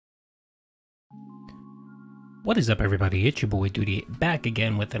What is up, everybody? It's your boy Duty back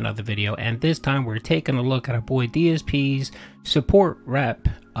again with another video, and this time we're taking a look at our boy DSP's support rap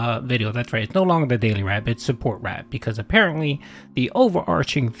video. That's right, it's no longer the daily rap, it's support rap, because apparently the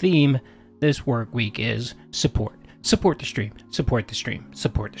overarching theme this work week is support. Support the stream, support the stream,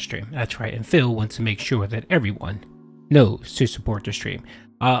 support the stream. That's right, and Phil wants to make sure that everyone knows to support the stream.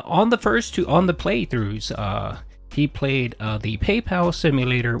 On the playthroughs, he played the PayPal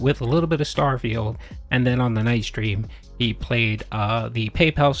simulator with a little bit of StarField, and then on the night stream, he played the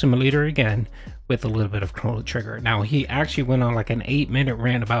PayPal simulator again with a little bit of Chrono Trigger. Now, he actually went on like an 8-minute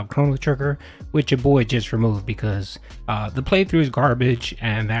rant about Chrono Trigger, which your boy just removed because the playthrough is garbage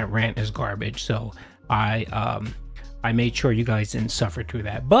and that rant is garbage. So I made sure you guys didn't suffer through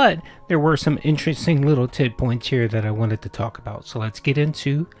that. But there were some interesting little tid points here that I wanted to talk about. So let's get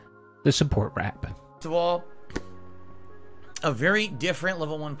into the support rap. First of all, a very different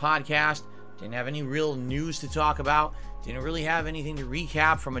level 1 podcast. Didn't have any real news to talk about. Didn't really have anything to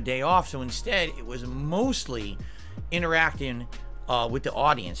recap from a day off. So instead, it was mostly interacting with the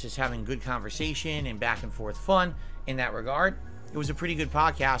audience, just having good conversation and back and forth fun in that regard. It was a pretty good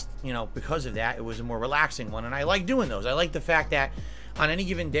podcast, you know, because of that. It was a more relaxing one, and I like doing those. I like the fact that on any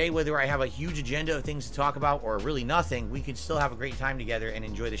given day, whether I have a huge agenda of things to talk about or really nothing, we could still have a great time together and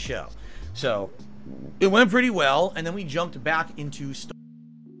enjoy the show. So it went pretty well, and then we jumped back into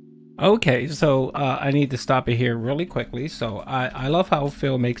Okay, so I need to stop it here really quickly. So I love how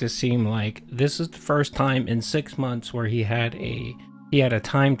Phil makes it seem like this is the first time in 6 months where he had a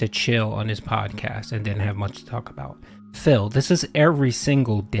time to chill on his podcast and didn't have much to talk about. Phil, this is every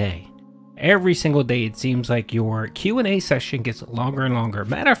single day. Every single day it seems like your Q&A session gets longer and longer.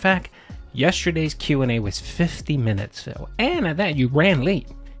 Matter of fact, yesterday's Q&A was 50 minutes, Phil. And at that, you ran late.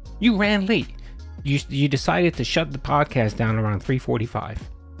 You ran late. You decided to shut the podcast down around 3:45.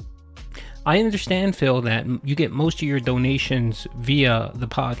 I understand, Phil, that you get most of your donations via the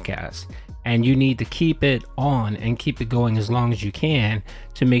podcast, and you need to keep it on and keep it going as long as you can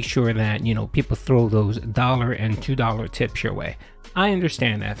to make sure that, you know, people throw those $1 and $2 tips your way. I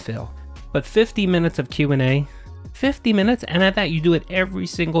understand that, Phil. But 50 minutes of Q&A, 50 minutes, and at that you do it every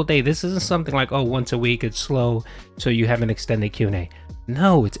single day. This isn't something like, oh, once a week it's slow, so you have an extended Q&A.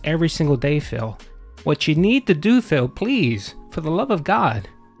 No, it's every single day, Phil. What you need to do, Phil, please, for the love of God,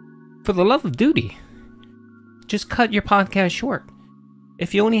 for the love of duty, just cut your podcast short.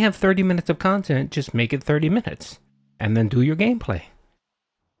 If you only have 30 minutes of content, just make it 30 minutes and then do your gameplay.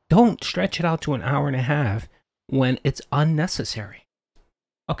 Don't stretch it out to an hour and a half when it's unnecessary.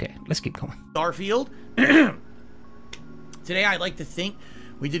 Okay, let's keep going. StarField. Today, I like to think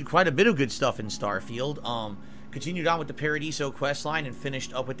we did quite a bit of good stuff in StarField. Continued on with the Paradiso questline and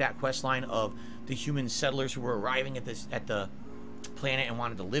finished up with that questline of the human settlers who were arriving at the planet and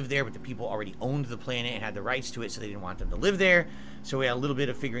wanted to live there, but the people already owned the planet and had the rights to it, so they didn't want them to live there. So we had a little bit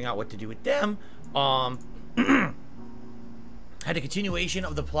of figuring out what to do with them. Had a continuation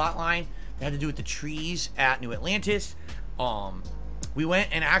of the plot line that had to do with the trees at New Atlantis. We went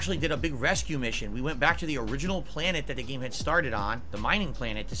and actually did a big rescue mission. We went back to the original planet that the game had started on, the mining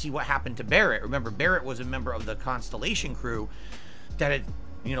planet, to see what happened to Barrett. Remember, Barrett was a member of the Constellation crew that had,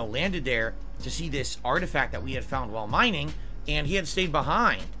 you know, landed there to see this artifact that we had found while mining, and he had stayed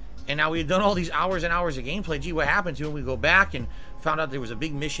behind. And now we had done all these hours and hours of gameplay. Gee, what happened to him? We go back and found out there was a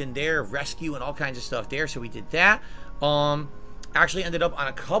big mission there of rescue and all kinds of stuff there, so we did that. Actually ended up on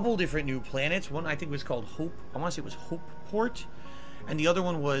a couple different new planets. One I think was called Hope. I want to say it was Hopeport. And the other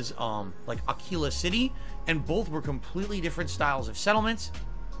one was like Aquila City, and both were completely different styles of settlements.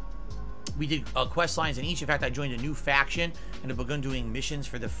 We did quest lines in each. In fact, I joined a new faction and have begun doing missions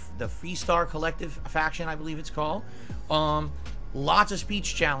for the Freestar Collective faction, I believe it's called. Lots of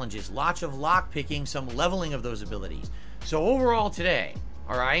speech challenges, lots of lock picking, some leveling of those abilities. So overall today,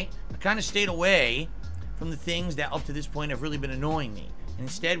 all right, I kind of stayed away from the things that up to this point have really been annoying me. And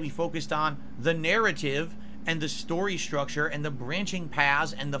instead, we focused on the narrative and the story structure and the branching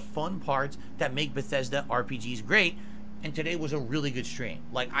paths and the fun parts that make Bethesda RPGs great. And today was a really good stream.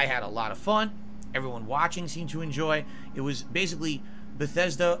 Like, I had a lot of fun. Everyone watching seemed to enjoy. It was basically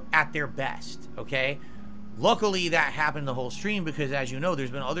Bethesda at their best, okay? Luckily, that happened the whole stream because, as you know,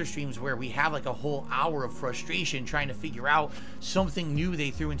 there's been other streams where we have like a whole hour of frustration trying to figure out something new they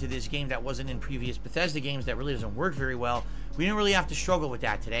threw into this game that wasn't in previous Bethesda games that really doesn't work very well. We didn't really have to struggle with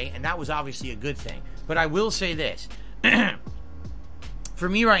that today, and that was obviously a good thing. But I will say this. For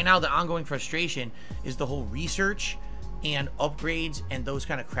me right now, the ongoing frustration is the whole research and upgrades and those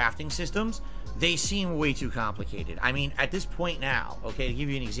kind of crafting systems. They seem way too complicated. I mean, at this point now, okay, to give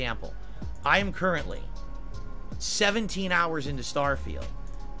you an example, I am currently 17 hours into StarField,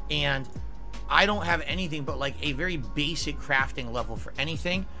 and I don't have anything but like a very basic crafting level for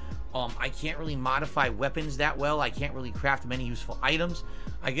anything. I can't really modify weapons that well. I can't really craft many useful items.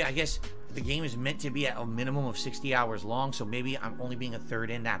 I guess the game is meant to be at a minimum of 60 hours long, so maybe I'm only being a third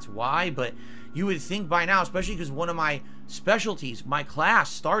in, that's why. But you would think by now, especially because one of my specialties, my class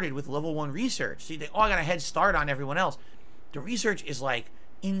started with level 1 research. See, I got a head start on everyone else. The research is like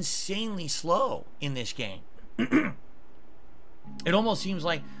insanely slow in this game. It almost seems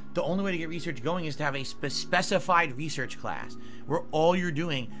like the only way to get research going is to have a specified research class where all you're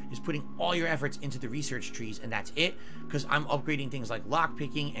doing is putting all your efforts into the research trees, and that's it. Because I'm upgrading things like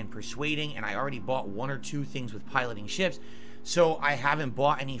lockpicking and persuading, and I already bought 1 or 2 things with piloting ships, so I haven't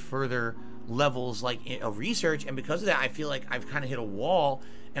bought any further levels like of research. And because of that, I feel like I've kind of hit a wall,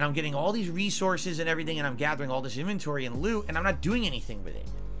 and I'm getting all these resources and everything, and I'm gathering all this inventory and loot, and I'm not doing anything with it.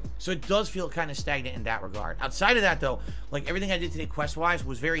 So it does feel kind of stagnant in that regard. Outside of that, though, like everything I did today quest-wise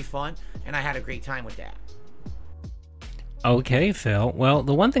was very fun, and I had a great time with that. Okay, Phil. Well,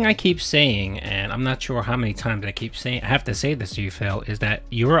 the one thing I keep saying, and I'm not sure how many times I have to say this to you, Phil, is that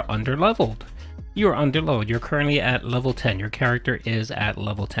you're under-leveled. You're under-leveled. You're currently at level 10. Your character is at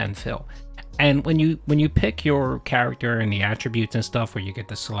level 10, Phil. And when you pick your character and the attributes and stuff, where you get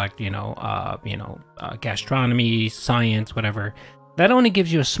to select, gastronomy, science, whatever, that only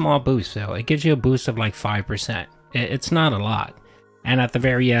gives you a small boost, Phil. It gives you a boost of like 5%. It's not a lot. And at the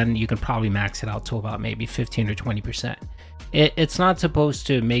very end, you can probably max it out to about maybe 15 or 20%. It's not supposed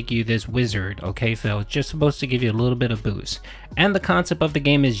to make you this wizard, okay, Phil? It's just supposed to give you a little bit of boost. And the concept of the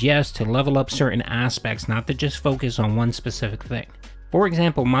game is, yes, to level up certain aspects, not to just focus on one specific thing. For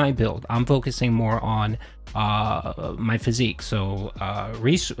example, my build, I'm focusing more on my physique. So,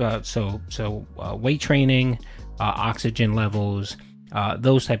 weight training, oxygen levels,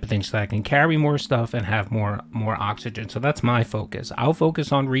 those type of things, so that I can carry more stuff and have more oxygen. So that's my focus. I'll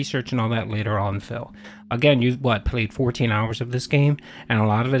focus on research and all that later on, Phil. Again, you've played 14 hours of this game, and a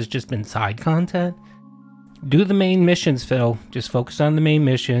lot of it has just been side content. Do the main missions, Phil. Just focus on the main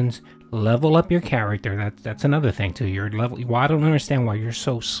missions. Level up your character. That's another thing too. Well, I don't understand why you're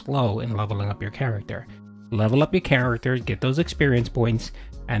so slow in leveling up your character. Level up your character, get those experience points,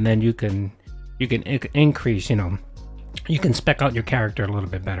 and then you can increase, you can spec out your character a little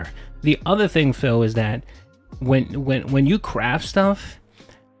bit better. The other thing, Phil, is that when you craft stuff,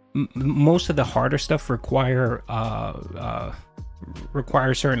 most of the harder stuff require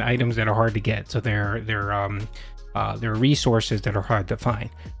certain items that are hard to get. So they're resources that are hard to find.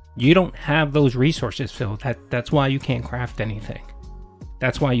 You don't have those resources, Phil. That's why you can't craft anything.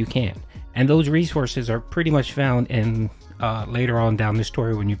 That's why you can't. And those resources are pretty much found in later on down the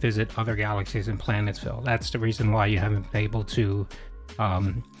story when you visit other galaxies and planets, Phil. That's the reason why you haven't been able to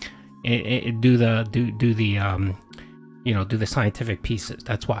do the scientific pieces.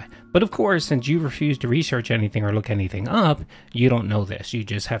 That's why. But of course, since you refuse to research anything or look anything up, you don't know this. You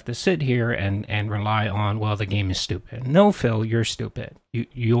just have to sit here and rely on, well, the game is stupid. No, Phil, you're stupid.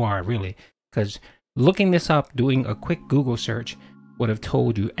 You are, really. Because looking this up, doing a quick Google search, would have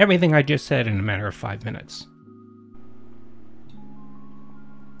told you everything I just said in a matter of 5 minutes.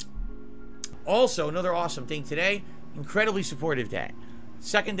 Also, another awesome thing today, incredibly supportive day.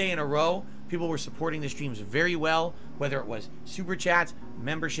 Second day in a row, people were supporting the streams very well, whether it was super chats,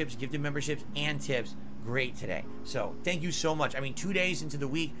 memberships, gifted memberships, and tips. Great today. So thank you so much. I mean, 2 days into the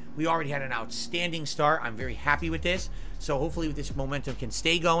week, we already had an outstanding start. I'm very happy with this. So hopefully this momentum can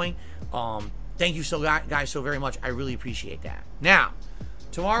stay going. Thank you guys so very much. I really appreciate that. Now,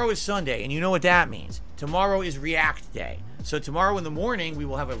 tomorrow is Sunday, and you know what that means. Tomorrow is React Day. So tomorrow in the morning, we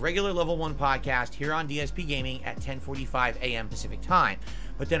will have a regular Level 1 podcast here on DSP Gaming at 10:45 a.m. Pacific Time.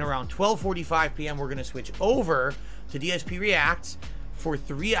 But then around 12:45 p.m., we're going to switch over to DSP Reacts for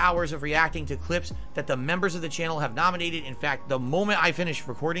 3 hours of reacting to clips that the members of the channel have nominated. In fact, the moment I finish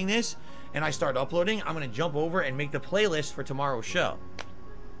recording this and I start uploading, I'm going to jump over and make the playlist for tomorrow's show.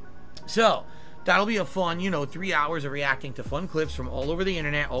 So that'll be a fun, 3 hours of reacting to fun clips from all over the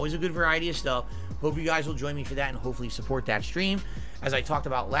internet. Always a good variety of stuff. Hope you guys will join me for that and hopefully support that stream. As I talked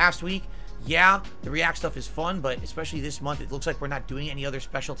about last week, yeah, the React stuff is fun, but especially this month, it looks like we're not doing any other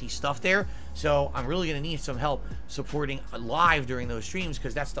specialty stuff there. So I'm really going to need some help supporting live during those streams,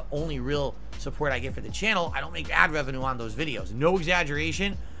 because that's the only real support I get for the channel. I don't make ad revenue on those videos. No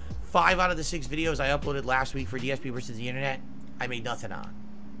exaggeration. 5 out of the 6 videos I uploaded last week for DSP versus the internet, I made nothing on.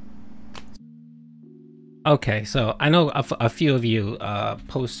 Okay, so I know a few of you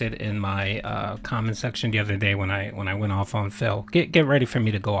posted in my comment section the other day when I went off on Phil. Get ready for me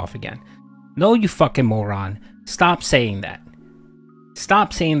to go off again. No, you fucking moron. Stop saying that.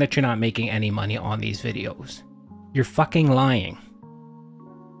 Stop saying that you're not making any money on these videos. You're fucking lying.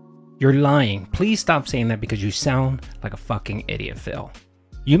 You're lying. Please stop saying that because you sound like a fucking idiot, Phil.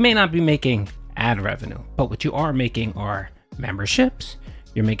 You may not be making ad revenue, but what you are making are memberships.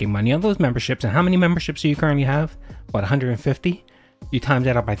 You're making money on those memberships. And how many memberships do you currently have? About 150? You times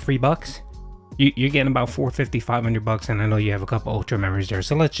that out by $3. You're getting about 450, 500 bucks. And I know you have a couple ultra members there.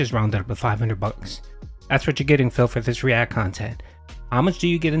 So let's just round it up to 500 bucks. That's what you're getting, Phil, for this React content. How much do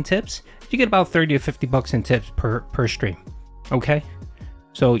you get in tips? You get about 30 to 50 bucks in tips per stream. Okay?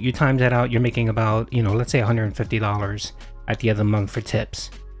 So you times that out, you're making about, you know, let's say $150 at the end of the month for tips.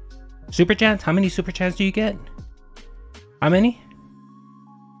 Super chats? How many super chats do you get? How many?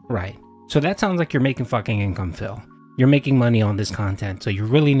 Right. So that sounds like you're making fucking income, Phil. You're making money on this content. So you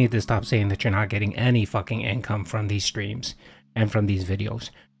really need to stop saying that you're not getting any fucking income from these streams and from these videos.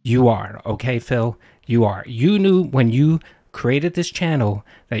 You are. Okay, Phil? You are. You knew when you created this channel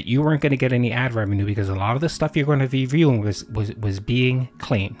that you weren't going to get any ad revenue because a lot of the stuff you're going to be viewing was being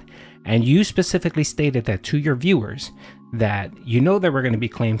claimed, and you specifically stated that to your viewers that you know that we're going to be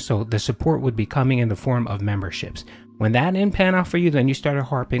claimed, so the support would be coming in the form of memberships. When that didn't pan out for you, then you started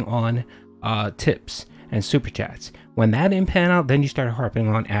harping on tips and super chats. When that didn't pan out, then you started harping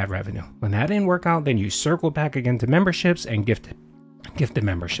on ad revenue. When that didn't work out, then you circled back again to memberships and gifted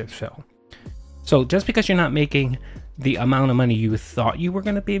memberships, Phil. So just because you're not making the amount of money you thought you were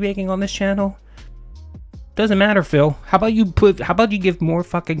going to be making on this channel, doesn't matter, Phil. How about you give more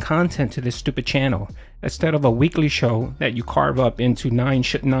fucking content to this stupid channel instead of a weekly show that you carve up into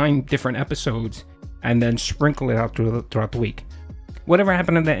nine different episodes and then sprinkle it out throughout the week? Whatever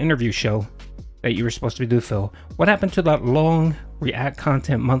happened to that interview show that you were supposed to do, Phil? What happened to that long React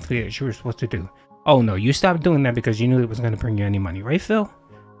content monthly that you were supposed to do? Oh no, you stopped doing that because you knew it was going to bring you any money, right, Phil?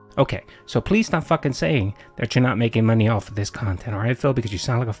 Okay, so please stop fucking saying that you're not making money off of this content, alright, Phil? Because you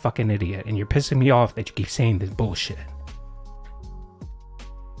sound like a fucking idiot, and you're pissing me off that you keep saying this bullshit.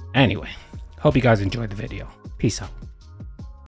 Anyway, hope you guys enjoyed the video. Peace out.